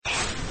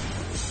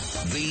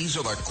These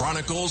are the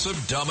Chronicles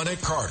of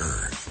Dominic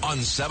Carter on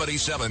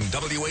 77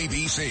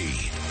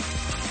 WABC.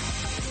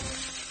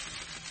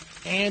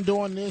 And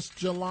on this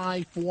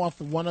July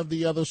 4th, one of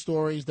the other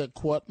stories that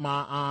caught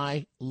my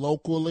eye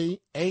locally,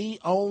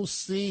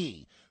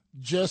 AOC,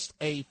 just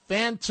a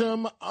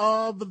phantom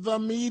of the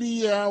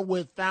media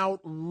without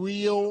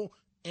real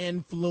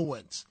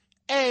influence.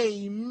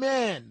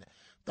 Amen.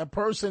 The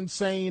person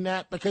saying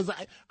that, because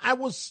I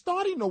was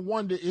starting to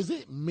wonder, is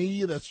it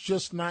me that's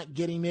just not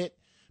getting it?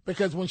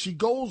 Because when she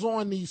goes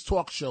on these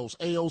talk shows,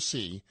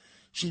 AOC,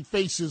 she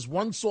faces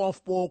one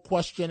softball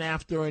question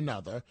after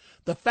another.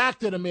 The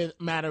fact of the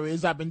matter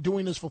is, I've been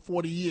doing this for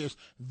 40 years.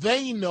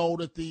 They know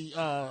that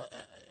the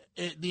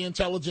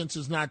intelligence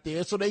is not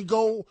there, so they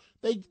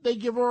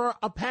give her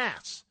a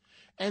pass.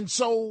 And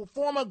so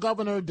former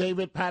Governor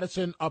David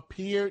Paterson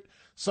appeared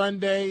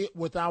Sunday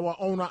with our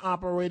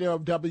owner-operator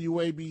of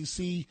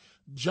WABC,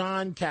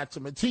 John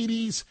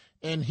Catsimatidis,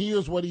 and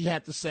here's what he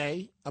had to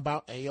say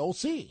about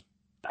AOC.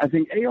 I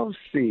think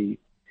AOC,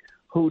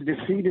 who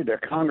defeated a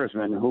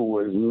congressman who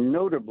was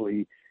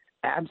notably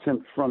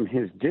absent from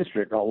his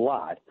district a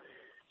lot,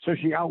 so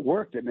she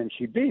outworked him and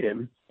she beat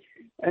him,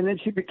 and then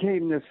she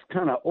became this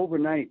kind of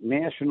overnight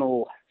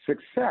national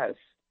success.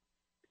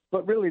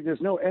 But really,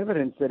 there's no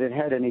evidence that it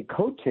had any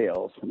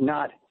coattails,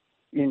 not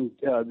in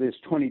this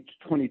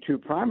 2022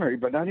 primary,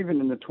 but not even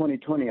in the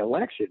 2020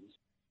 elections.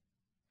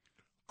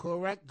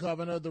 Correct,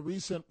 Governor. The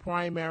recent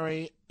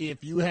primary,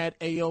 if you had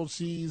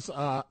AOC's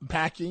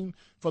backing,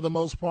 for the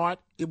most part,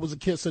 it was a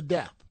kiss of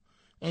death.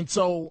 And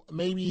so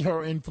maybe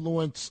her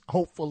influence,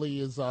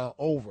 hopefully, is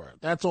over.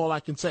 That's all I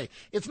can say.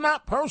 It's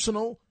not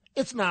personal.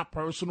 It's not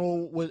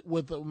personal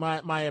with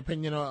my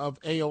opinion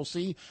of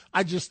AOC.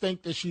 I just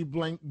think that she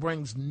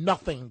brings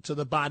nothing to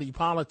the body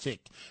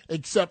politic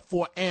except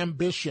for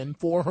ambition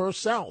for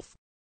herself.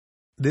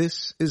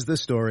 This is the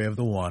story of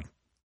the one.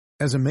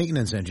 As a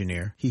maintenance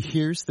engineer, he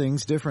hears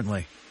things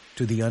differently.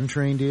 To the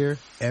untrained ear,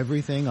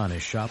 everything on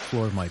his shop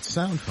floor might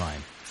sound fine,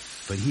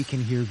 but he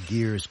can hear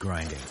gears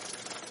grinding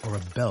or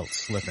a belt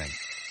slipping.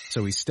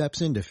 So he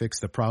steps in to fix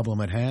the problem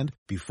at hand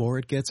before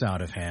it gets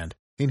out of hand.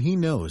 And he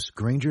knows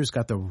Grainger's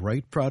got the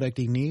right product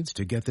he needs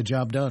to get the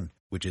job done,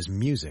 which is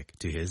music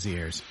to his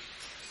ears.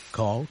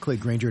 Call,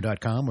 click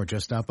Grainger.com, or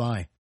just stop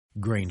by.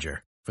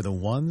 Grainger, for the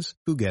ones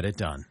who get it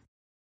done.